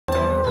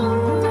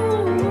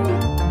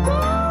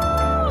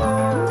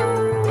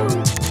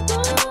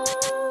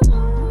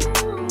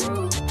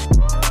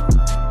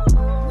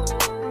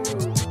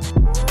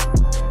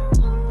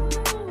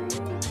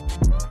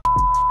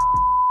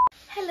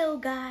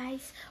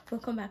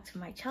welcome back to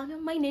my channel.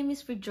 My name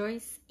is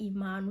Rejoice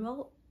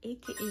Emmanuel,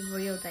 aka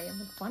Royal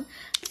Diamond One.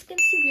 As you can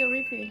see, we are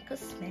reviewing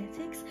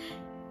cosmetics.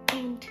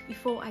 And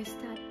before I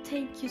start,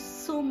 thank you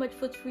so much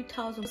for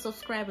 3,000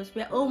 subscribers.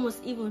 We are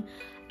almost even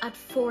at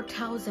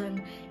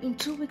 4,000. In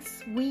 2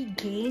 weeks we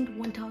gained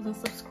 1,000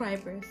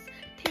 subscribers.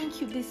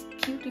 Thank you, these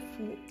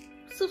beautiful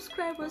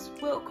subscribers.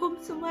 Welcome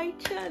to my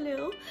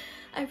channel.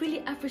 I really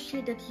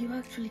appreciate that you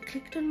actually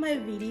clicked on my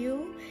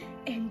video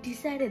and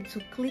decided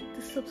to click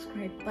the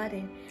subscribe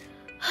button.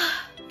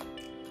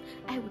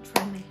 I will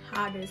try my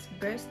hardest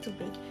best to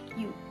make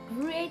you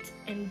great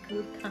and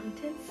good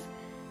contents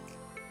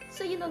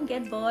so you don't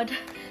get bored.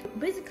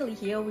 Basically,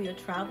 here we are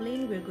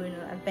traveling, we're going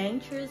on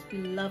adventures. We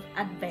love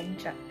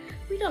adventure.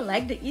 We don't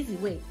like the easy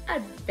way.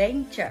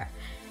 Adventure.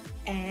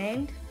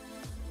 And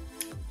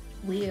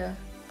we're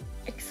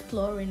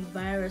exploring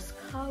various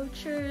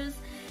cultures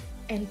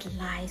and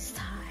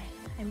lifestyle.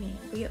 I mean,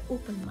 we are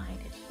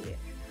open-minded here,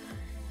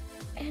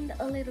 and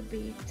a little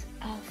bit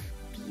of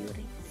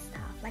beauty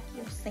stuff, like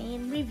you're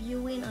saying,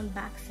 reviewing,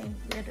 unboxing.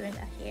 We're doing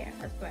a hair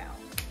as well.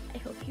 I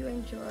hope you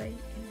enjoy, and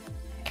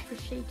I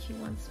appreciate you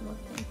once more.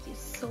 Thank you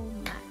so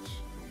much.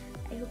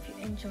 I hope you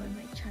enjoy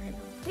my channel.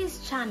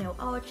 This channel,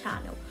 our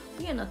channel,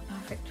 we are not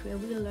perfect. We're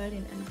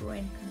learning and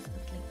growing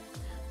constantly.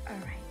 All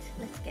right,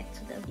 let's get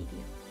to the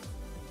video.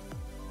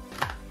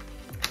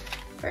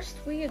 First,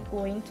 we are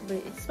going to be,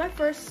 it's my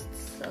first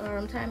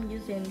time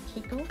using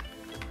Kiko.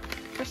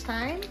 First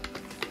time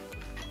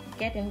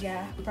getting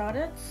their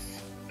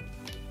products.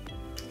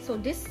 So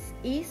this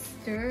is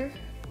the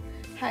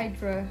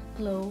Hydra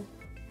Glow,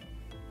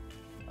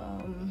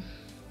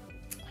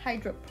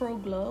 Hydra Pro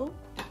Glow.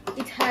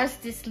 It has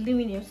this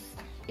luminous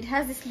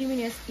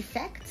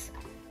effect.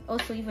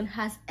 Also even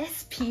has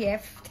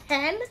SPF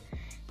 10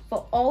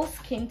 for all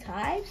skin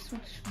types,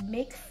 which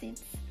makes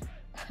it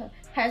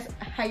has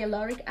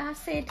hyaluronic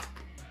acid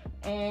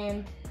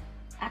and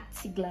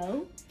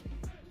Acti-Glow.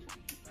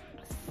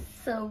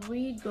 So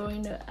we're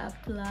going to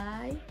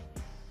apply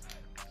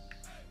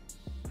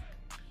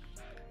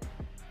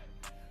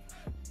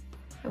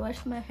I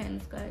washed my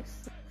hands,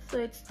 guys. So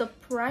it's the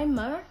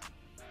primer.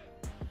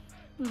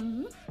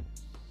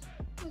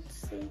 Let's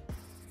see.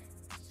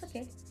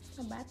 Okay,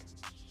 not bad.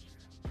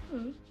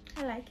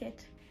 I like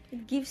it.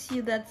 It gives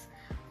you that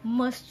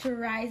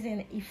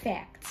moisturizing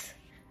effect.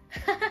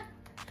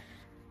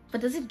 But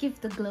does it give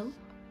the glow?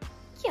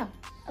 Yeah,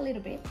 a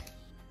little bit.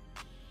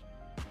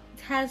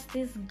 It has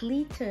this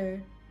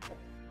glitter.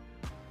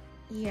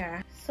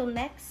 Yeah. So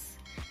next,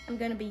 I'm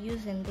gonna be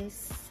using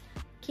this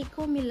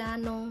Kiko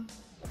Milano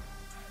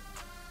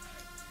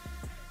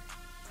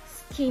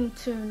Skin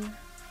Tone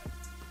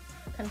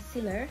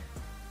Concealer.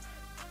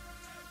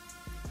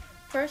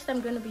 First,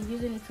 I'm gonna be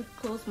using it to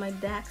close my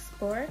dark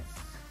spots.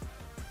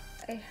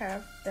 I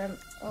have them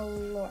a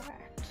lot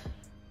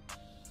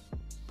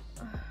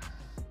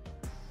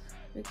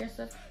because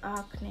of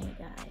acne,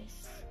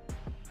 guys.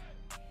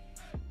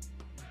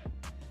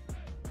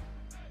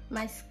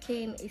 My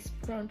skin is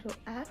prone to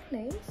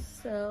acne,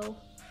 so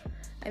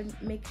I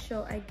make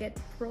sure I get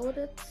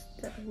products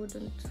that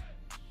wouldn't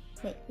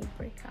make me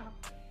break out.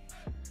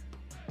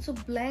 To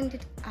blend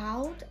it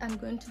out, I'm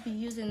going to be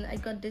using, I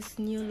got this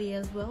newly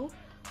as well,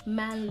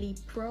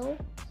 ManlyPro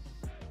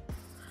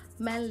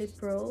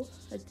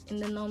in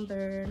the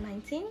number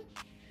 19.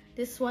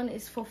 This one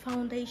is for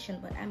foundation,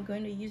 but I'm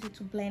going to use it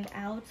to blend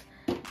out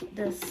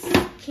the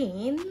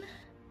skin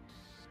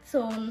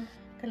tone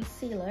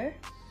concealer.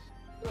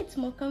 It's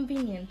more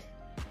convenient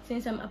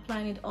since I'm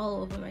applying it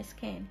all over my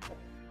skin.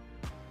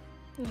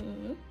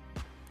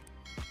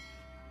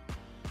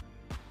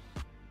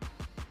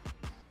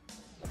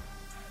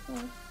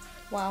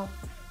 Wow,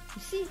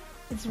 you see,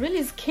 it's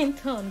really skin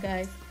tone,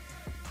 guys.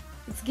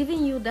 It's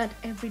giving you that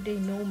everyday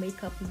no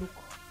makeup look.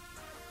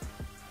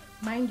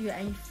 Mind you,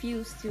 I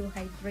feel still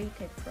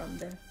hydrated from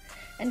the,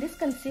 and this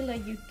concealer,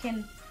 you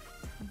can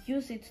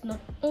use it not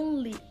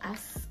only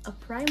as a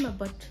primer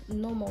but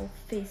normal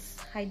face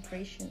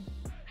hydrating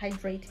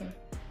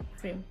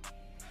cream.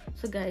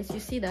 So guys,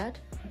 you see that?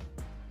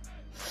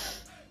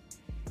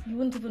 You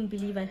wouldn't even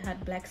believe I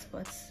had black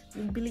spots.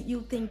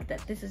 You think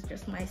that this is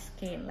just my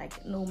skin,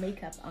 like no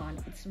makeup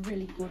on. It's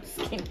really good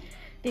skin.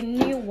 They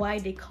knew why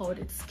they called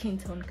it skin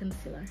tone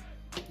concealer.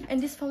 And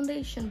this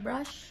foundation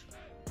brush,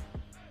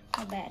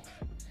 not bad.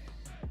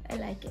 I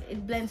like it.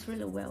 It blends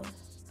really well.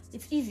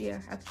 It's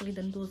easier actually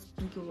than those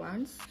bigger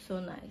ones. So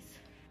nice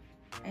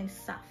and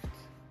soft.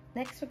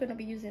 Next, we're gonna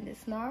be using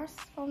this Nars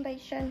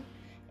foundation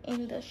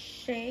in the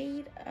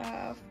shade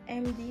of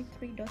MD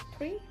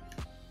 3.3.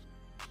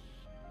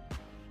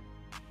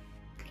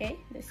 Okay,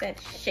 they said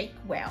shake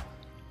well.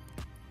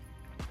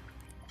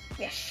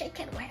 We are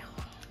shaking well.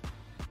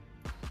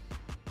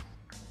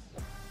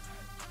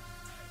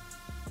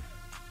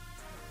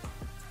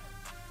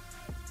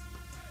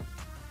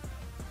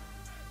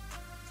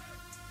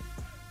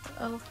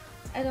 Oh,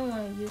 I don't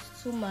want to use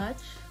too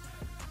much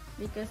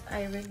because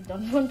I really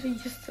don't want to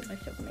use too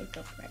much of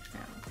makeup right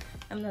now.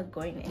 I'm not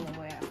going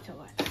anywhere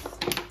afterwards.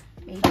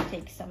 Maybe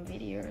take some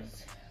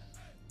videos.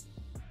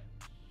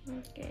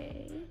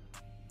 Okay.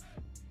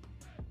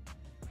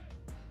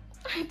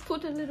 I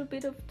put a little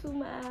bit of too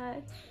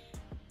much,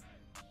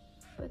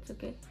 but it's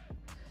okay.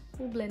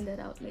 We'll blend that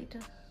out later.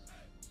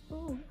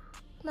 Oh,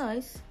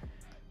 nice.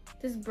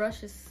 This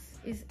brush is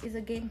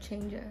a game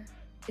changer.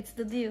 It's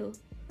the deal.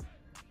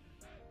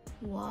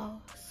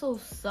 Wow, so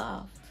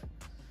soft.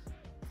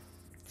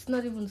 It's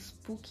not even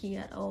spooky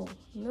at all.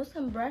 You know,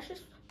 some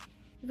brushes,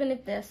 even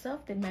if they're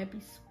soft, they might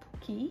be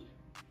spooky.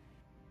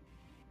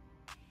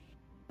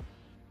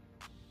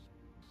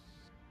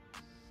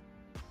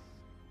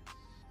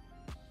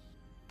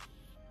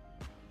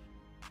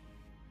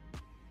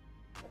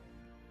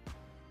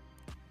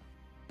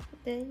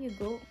 There you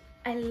go.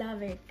 I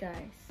love it,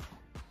 guys.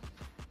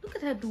 Look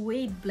at how the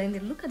way it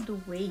blended. Look at the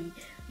way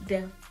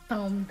the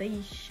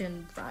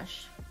foundation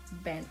brush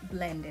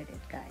blended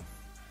it, guys.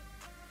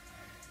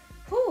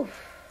 Whew.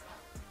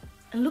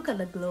 And look at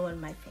the glow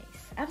on my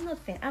face. I'm not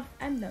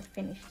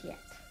finished yet.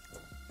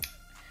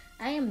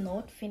 I am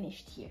not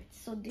finished yet.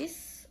 So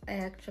this, I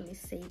actually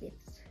saved it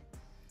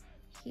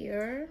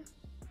here.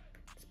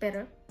 It's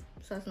better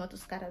so as not to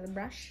scatter the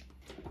brush.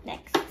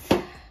 Next,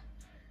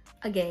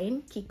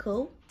 again,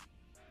 Kiko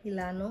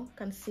Milano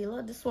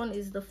concealer. This one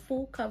is the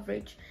full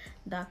coverage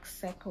dark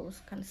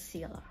circles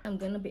concealer. I'm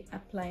gonna be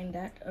applying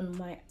that on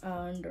my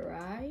under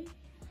eye.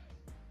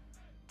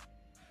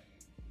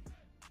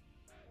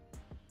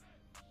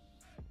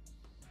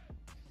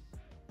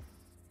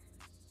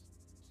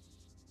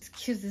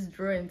 Excuse these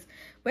drawings.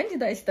 When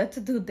did I start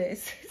to do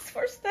this? It's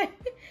first time.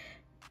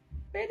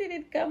 Where did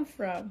it come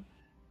from?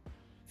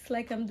 It's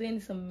like I'm doing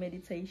some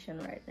meditation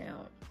right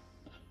now.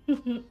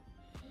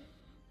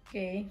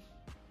 Okay.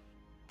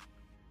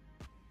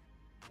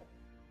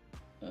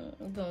 I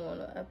don't want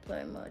to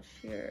apply much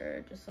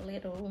here, just a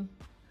little.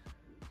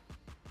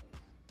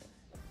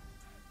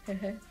 I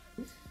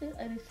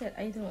said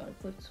I don't want to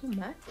put too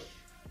much.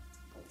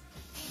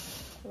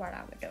 What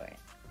are we doing?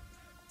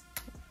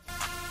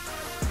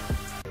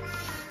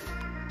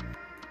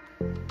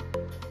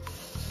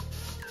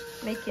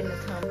 Making the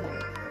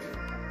thumbnail.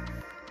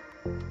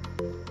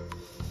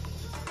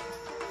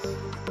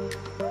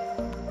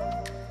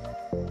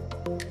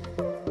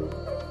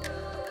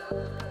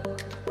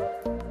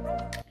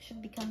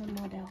 Should become a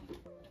model.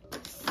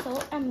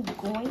 So I'm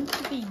going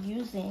to be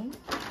using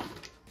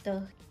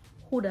the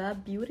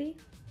Huda Beauty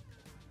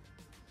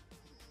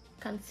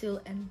Conceal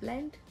and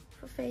Blend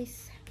for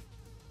face.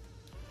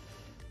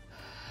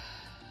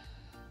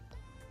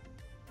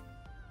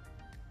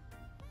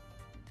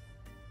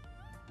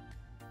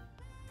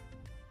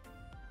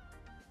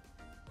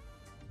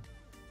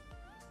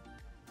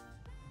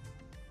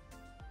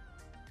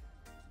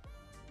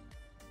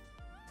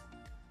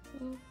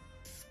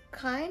 It's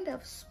kind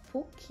of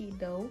spooky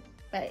though,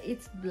 but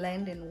it's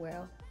blending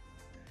well.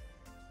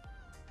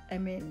 I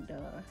mean the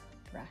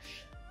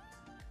brush.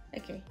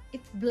 Okay,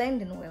 it's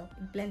blending well.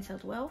 It blends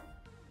out well,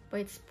 but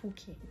it's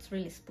spooky. It's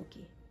really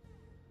spooky,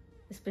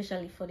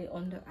 especially for the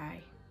under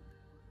eye.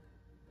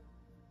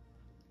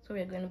 So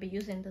we're going to be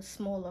using the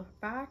smaller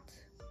part.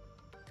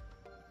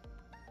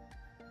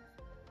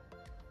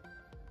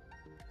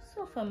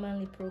 So for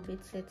ManlyPro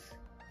bits, it's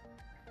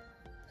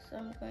so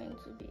I'm going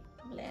to be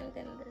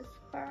blending this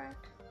part.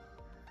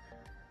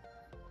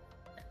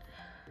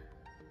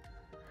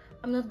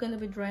 I'm not going to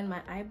be drawing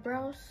my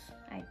eyebrows.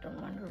 I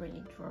don't want to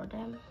really draw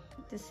them.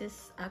 This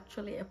is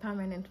actually a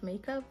permanent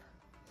makeup.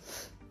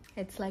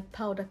 It's like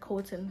powder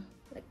coating,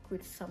 like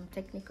with some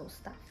technical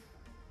stuff.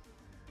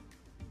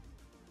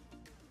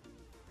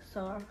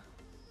 So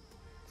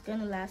it's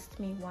gonna last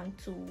me 1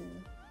 to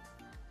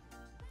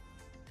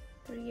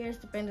 3 years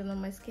depending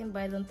on my skin,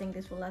 but I don't think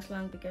this will last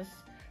long because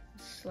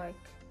it's like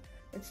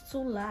it's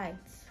too light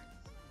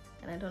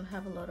and I don't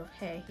have a lot of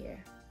hair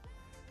here.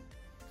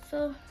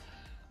 So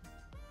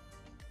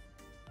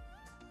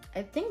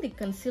I think the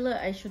concealer,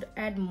 I should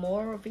add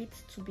more of it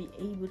to be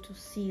able to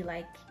see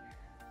like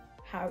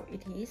how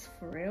it is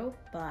for real,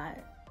 but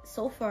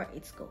so far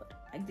it's good.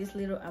 Like this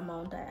little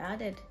amount I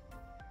added,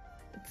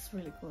 it's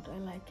really good. I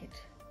like it.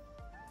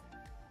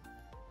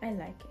 I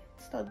like it.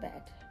 It's not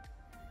bad.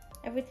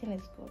 Everything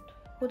is good.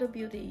 Huda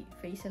Beauty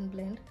Face and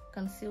Blend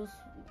conceal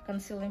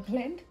and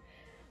blend.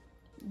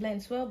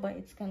 Blends well, but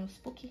it's kind of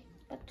spooky,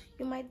 but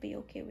you might be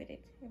okay with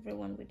it.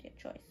 Everyone with your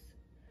choice.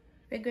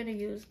 We're going to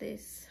use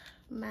this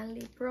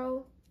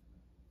ManlyPro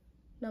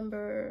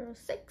number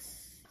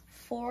 6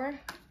 for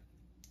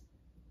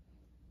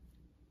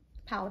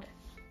powder.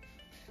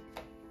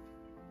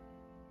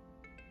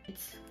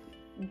 It's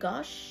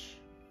Gush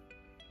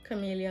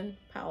Chameleon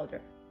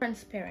powder,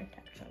 transparent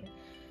actually.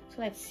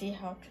 So let's see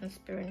how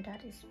transparent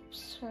that is.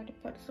 Sorry to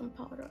put some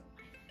powder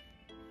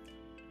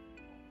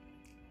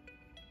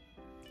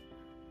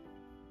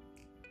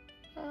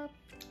on.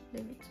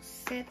 Leave it to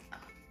set a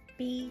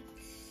bit.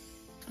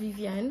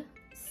 Vivienne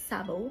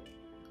Sabo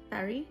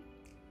Paris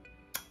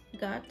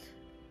got,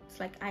 it's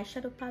like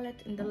eyeshadow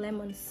palette in the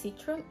lemon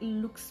citron. It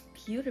looks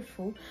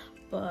beautiful,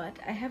 but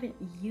I haven't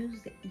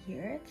used it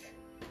yet.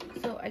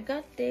 So I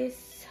got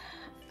this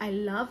I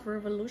Love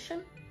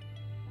Revolution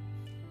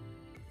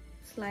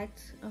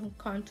slight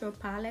contour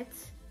palette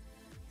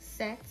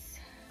sets.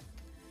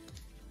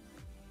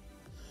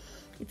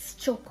 It's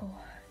choco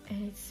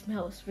and it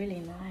smells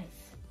really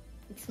nice.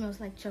 It smells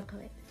like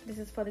chocolate. This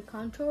is for the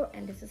contour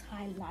and this is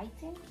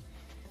highlighting.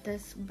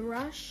 This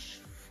brush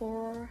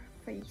for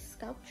face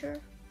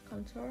sculpture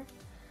contour.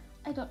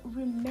 I don't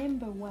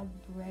remember what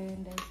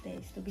brand is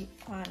this, to be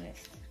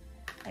honest.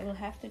 I will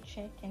have to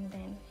check and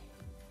then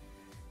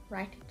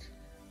write it.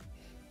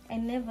 I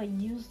never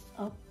used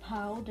a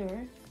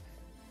powder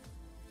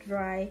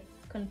dry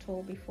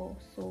contour before,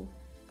 so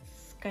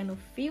it kind of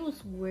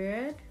feels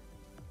weird.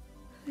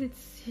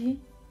 Let's see.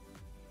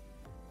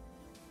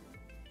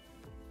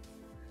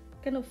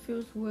 Kind of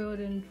feels weird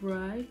and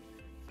dry.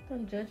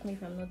 Don't judge me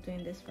if I'm not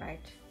doing this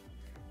right.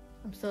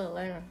 I'm still a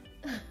learner.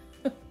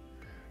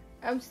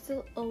 I'm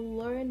still a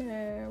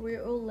learner.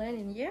 We're all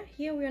learning. Yeah,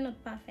 here we're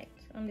not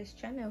perfect on this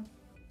channel.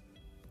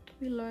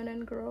 We learn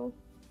and grow.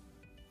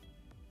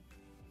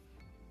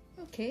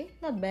 Okay,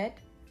 not bad.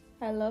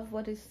 I love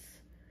what is.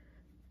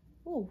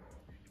 Oh,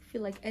 I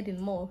feel like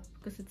adding more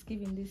because it's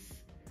giving this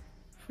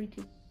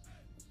pretty.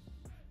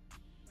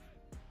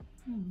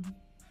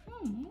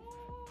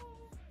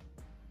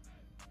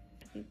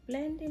 We're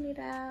blending it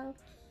out.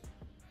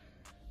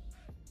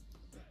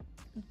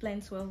 It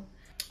blends well.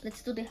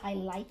 Let's do the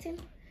highlighting.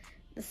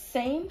 The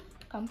same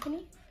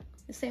company,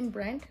 the same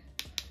brand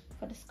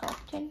for the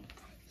sculpting.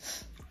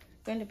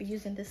 Going to be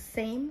using the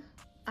same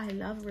I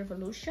Love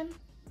Revolution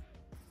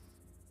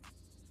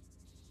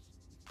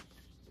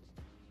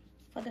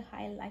for the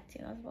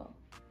highlighting as well.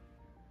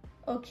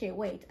 Okay,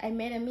 wait, I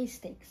made a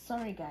mistake.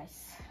 Sorry,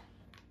 guys.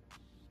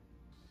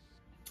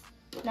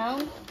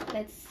 Now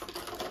let's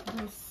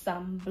do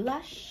some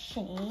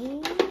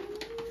blushing.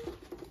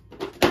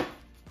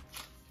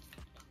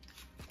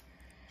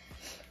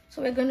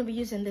 So we're going to be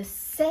using the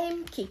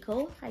same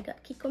Kiko. I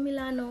got Kiko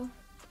Milano,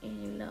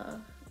 and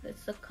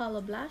it's a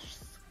color blush.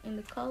 In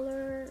the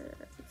color,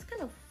 it's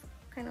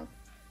kind of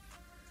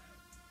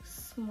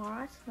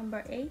smart,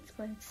 number 8,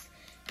 but it's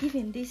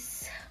giving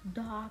this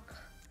dark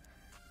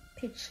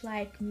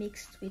peach-like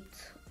mixed with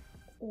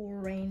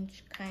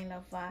orange kind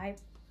of vibe.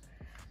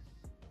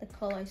 The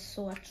color is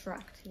so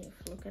attractive.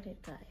 Look at it,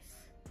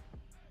 guys.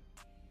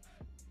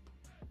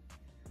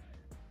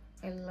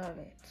 I love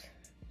it.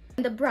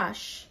 And the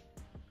brush,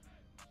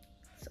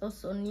 it's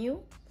also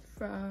new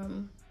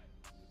from,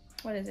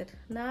 what is it,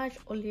 Nars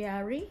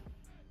Oliari.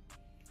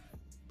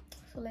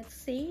 So let's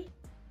see.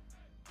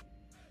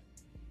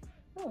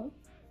 Oh,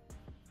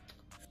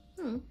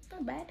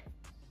 not bad.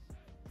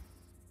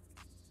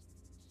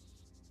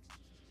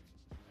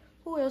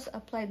 Who else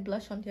applied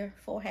blush on their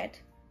forehead?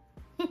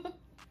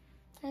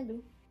 I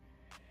do.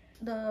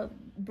 The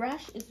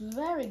brush is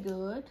very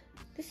good.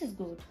 This is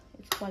good.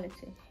 It's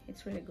quality.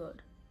 It's really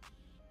good.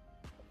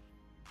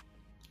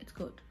 It's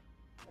good.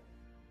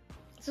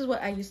 This is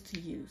what I used to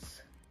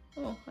use.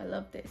 Oh, I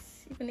love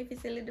this. Even if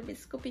it's a little bit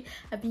scoopy.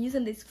 I've been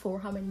using this for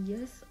how many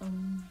years?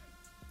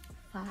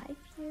 5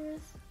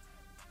 years?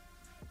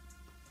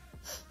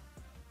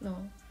 No.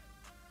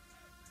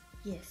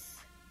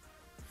 Yes.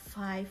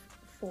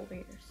 4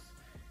 years.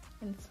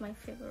 And it's my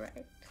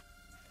favorite.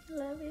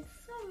 Love it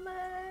so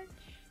much.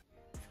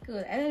 It's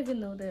good. I don't even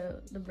know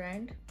the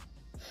brand.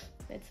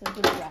 It's a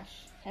good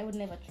brush. I would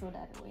never throw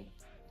that away.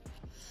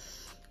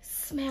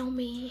 Smell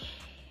me.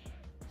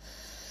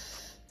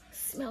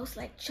 Smells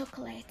like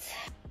chocolate.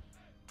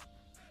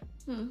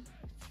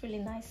 It's really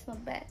nice,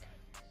 not bad.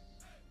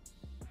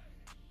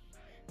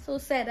 So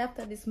sad,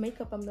 after this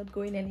makeup I'm not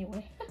going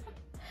anywhere.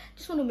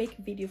 Just want to make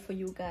a video for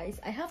you guys.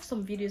 I have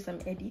some videos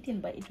I'm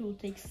editing, but it will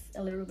take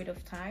a little bit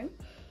of time,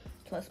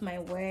 plus my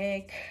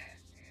work.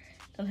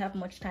 Don't have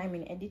much time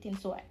in editing,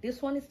 so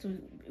this one it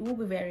will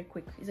be very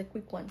quick. It's a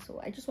quick one,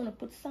 so I just want to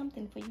put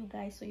something for you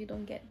guys so you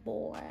don't get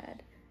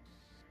bored.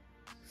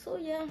 So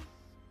yeah,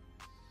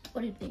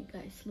 what do you think,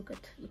 guys? Look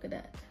at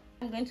that.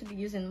 I'm going to be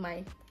using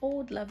my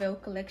old Lavelle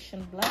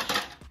collection blush.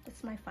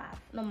 It's my fave.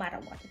 No matter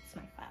what, it's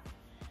my fave.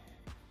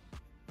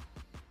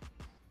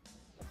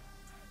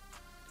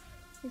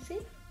 You see?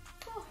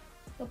 Oh,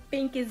 the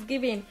pink is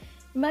giving.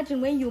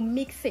 Imagine when you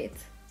mix it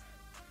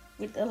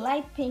with a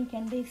light pink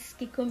and this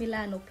Kiko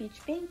Milano peach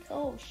pink.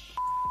 Oh,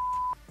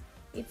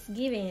 it's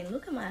giving.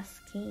 Look at my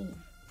skin.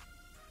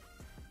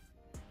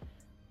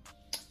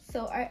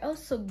 So I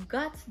also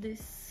got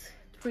this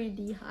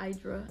 3D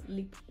Hydra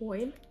lip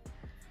oil,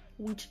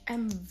 which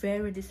I'm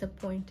very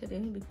disappointed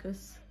in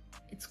because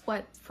it's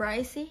quite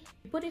pricey.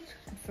 You put it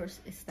at first,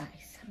 it's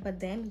nice, but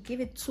then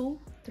give it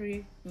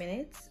 2-3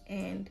 minutes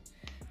and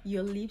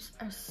your lips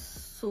are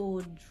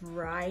so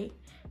dry.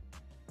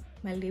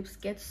 My lips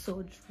get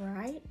so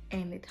dry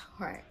and it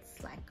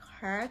hurts, like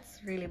hurts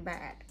really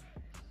bad.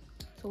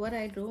 So what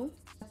I do,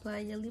 apply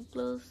your lip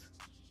gloss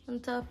on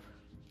top.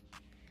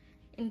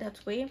 In that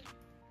way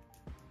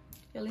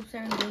your lips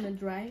aren't going to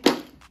dry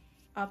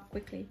up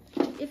quickly.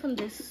 Even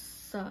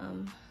this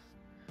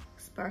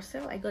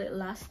Sparcell, I got it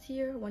last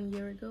year, 1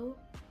 year ago.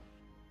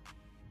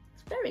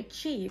 It's very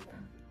cheap,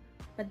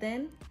 but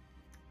then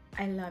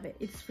I love it.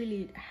 It's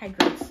really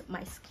hydrates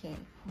my skin,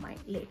 my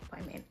lip,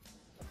 I mean.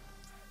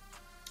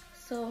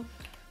 So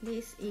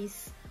this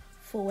is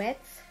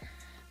Fouette.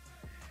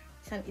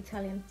 It's an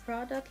Italian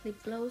product,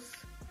 lip gloss.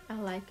 I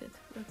like it.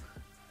 Look.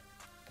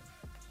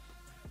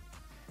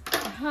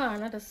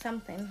 Another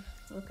something.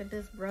 Look at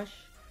this brush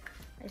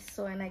I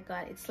saw and I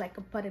got. It's like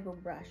a portable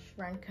brush,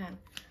 Rancan.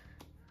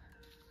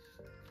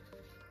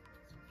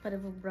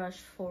 Portable brush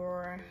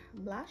for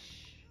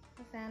blush,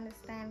 as I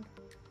understand.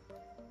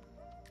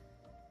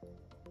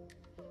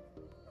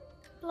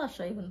 Blush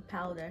or even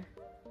powder.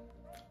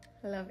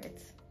 I love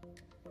it.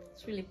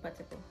 It's really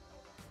portable.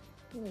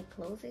 Let me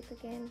close it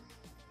again.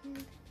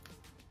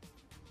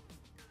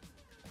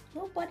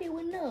 Nobody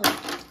would know.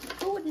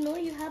 Who would know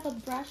you have a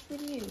brush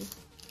with you?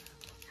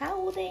 How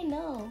would they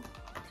know?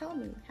 Tell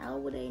me, how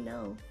would they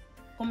know?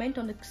 Comment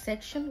on the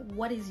section,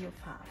 what is your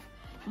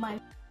fave? My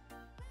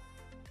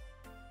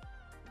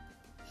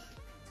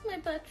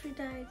battery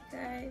died,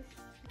 guys.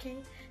 Okay,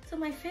 so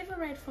my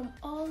favorite from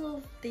all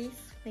of this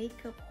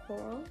makeup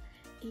haul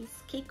is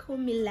Kiko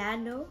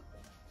Milano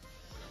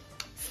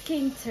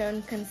Skin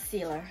Tone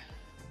Concealer,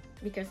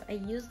 because I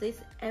use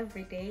this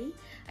every day.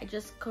 I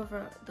just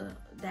cover the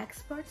dark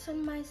spots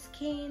on my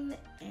skin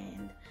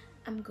and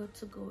I'm good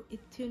to go. It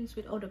tunes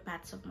with other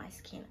parts of my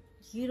skin.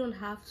 You don't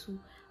have to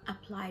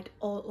apply it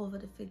all over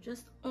the face,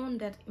 just on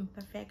that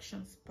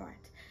imperfections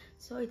part.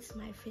 So it's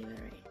my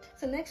favorite.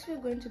 So next we're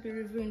going to be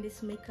reviewing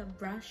this makeup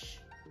brush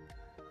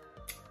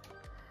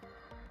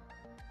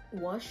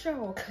washer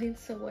or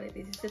cleanser, what it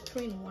is. It's a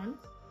 3-in-1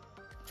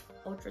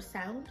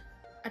 ultrasound.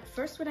 At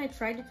first when I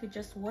tried it with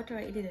just water,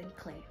 it didn't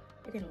clean.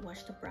 It didn't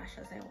wash the brush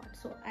as I want.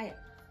 So I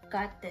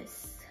got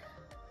this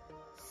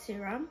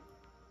serum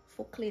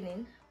for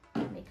cleaning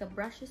makeup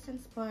brushes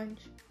and sponge.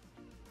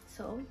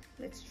 So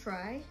let's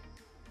try.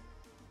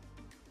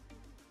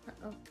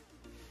 Uh-oh,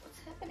 what's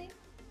happening?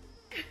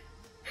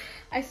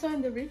 I saw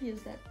in the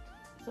reviews that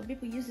some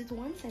people use it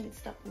once and it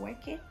stopped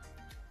working.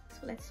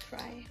 So let's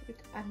try with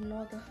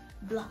another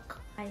block.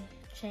 I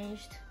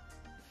changed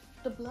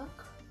the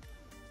block.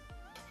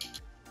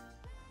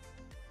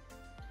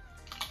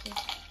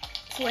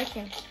 It's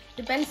working.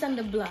 Depends on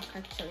the block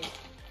actually.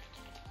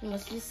 You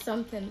must use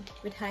something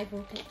with high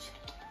voltage.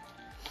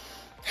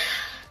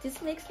 This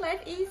makes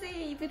life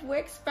easy if it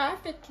works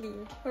perfectly,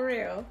 for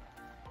real.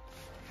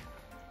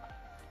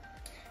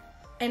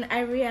 And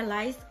I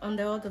realized on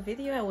the other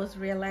video, I was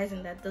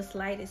realizing that this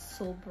light is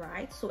so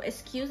bright. So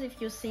excuse if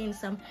you're seeing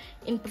some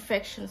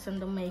imperfections on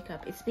the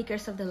makeup. It's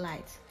because of the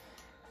light.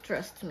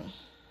 Trust me.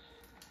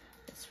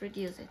 Let's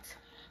reduce it.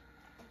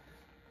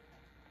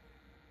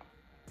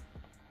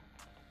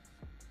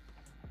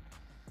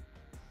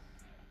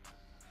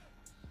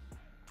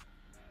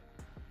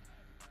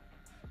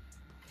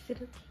 Is it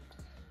okay?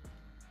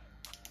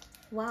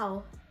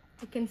 Wow,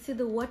 I can see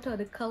the water,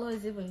 the color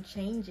is even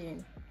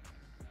changing.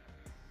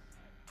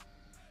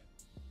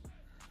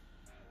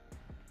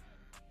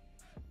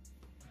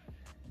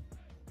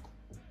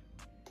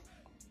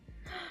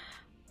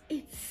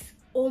 It's,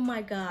 oh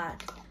my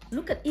god,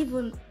 look at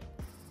even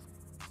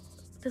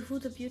the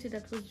Huda Beauty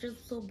that was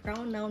just so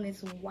brown now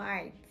is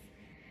white.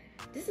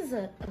 This is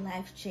a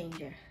life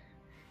changer.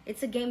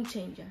 It's a game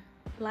changer.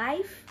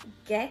 Life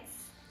gets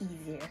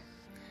easier.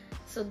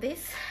 So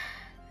this,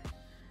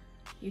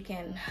 you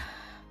can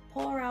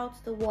pour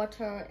out the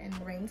water and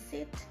rinse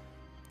it.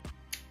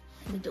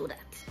 Let me do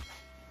that.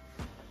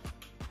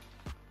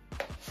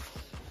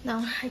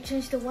 Now I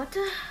changed the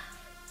water.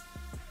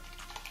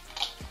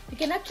 You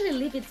can actually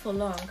leave it for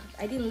long.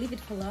 I didn't leave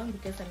it for long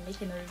because I'm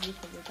making a review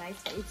for you guys,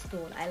 but it's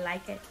cool. I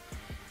like it.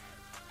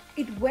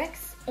 It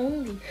works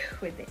only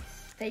with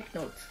this. Take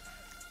note.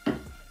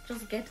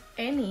 Just get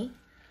any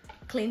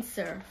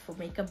cleanser for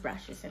makeup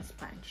brushes and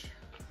sponge.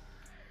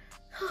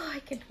 Oh, I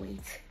can't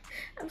wait.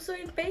 I'm so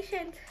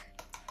impatient.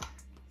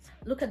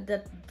 Look at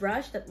that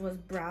brush that was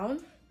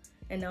brown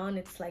and now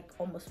it's like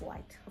almost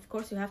white. Of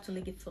course you have to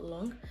leave it for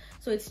long.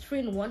 So it's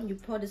 3-in-1. You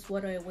pour this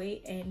water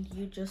away and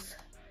you just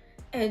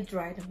air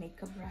dry the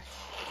makeup brush.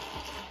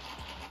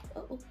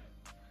 Oh,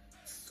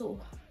 so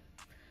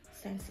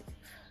sensitive.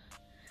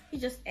 You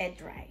just air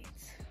dry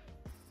it.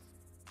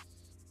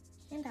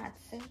 And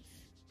that's it.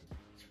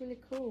 It's really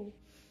cool.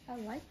 I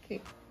like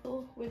it.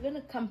 So we're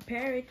gonna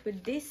compare it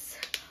with this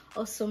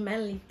also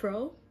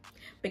ManlyPro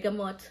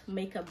Bergamot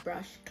makeup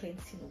brush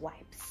cleansing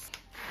wipes.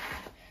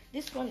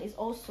 This one is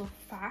also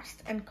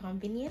fast and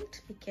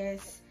convenient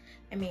because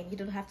I mean you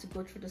don't have to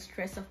go through the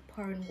stress of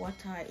pouring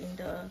water in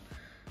the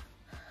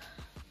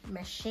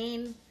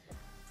machine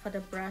for the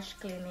brush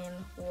cleaning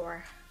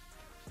or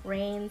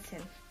rinse,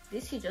 and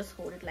this you just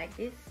hold it like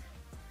this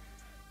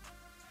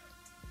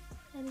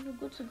and you're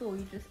good to go.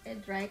 You just air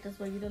dry it as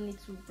well. You don't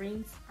need to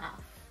rinse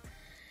off.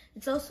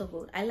 It's also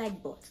good. I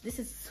like both. This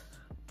is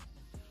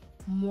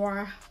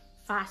more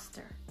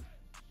faster.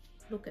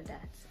 Look at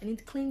that, and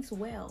it cleans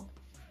well.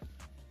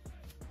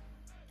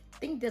 I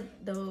think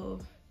that the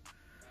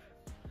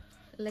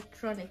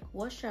electronic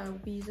washer I'll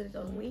be using it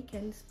on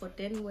weekends, but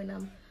then when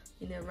I'm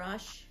in a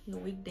rush in the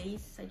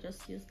weekdays I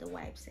just use the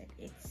wipes and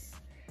it's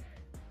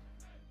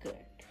good.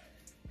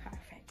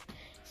 Perfect.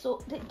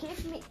 So they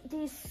gave me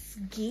this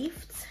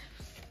gift.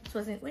 It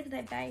wasn't, where did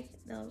I buy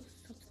those?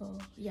 Oh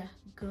yeah,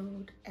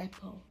 gold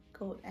apple.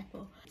 called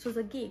Apple. It was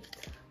a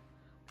gift,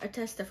 a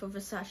tester for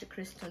Versace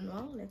Crystal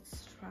Noir.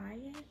 Let's try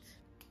it.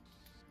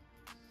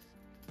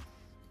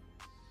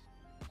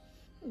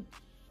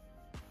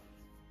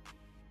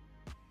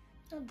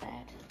 Not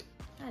bad.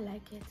 I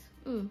like it.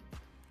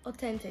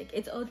 Authentic.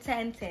 It's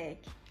authentic.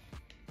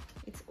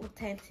 It's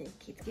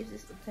authentic. It gives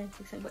this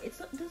authentic scent, but it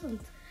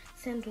doesn't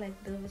scent like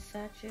the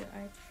Versace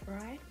I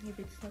tried.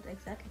 Maybe it's not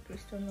exactly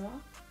Crystal Noir.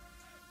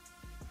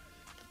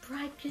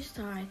 Bright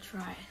Crystal I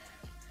tried.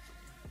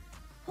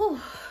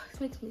 Oh,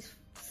 it makes me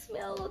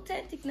smell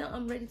authentic. Now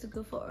I'm ready to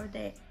go for a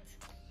date.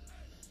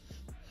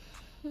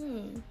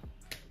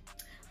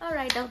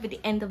 Alright, that'll be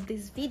the end of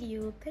this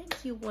video.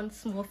 Thank you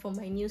once more for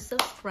my new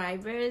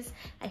subscribers.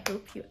 I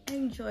hope you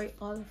enjoy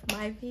all of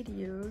my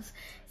videos.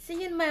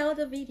 See you in my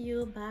other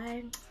video.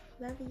 Bye.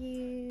 Love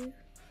you.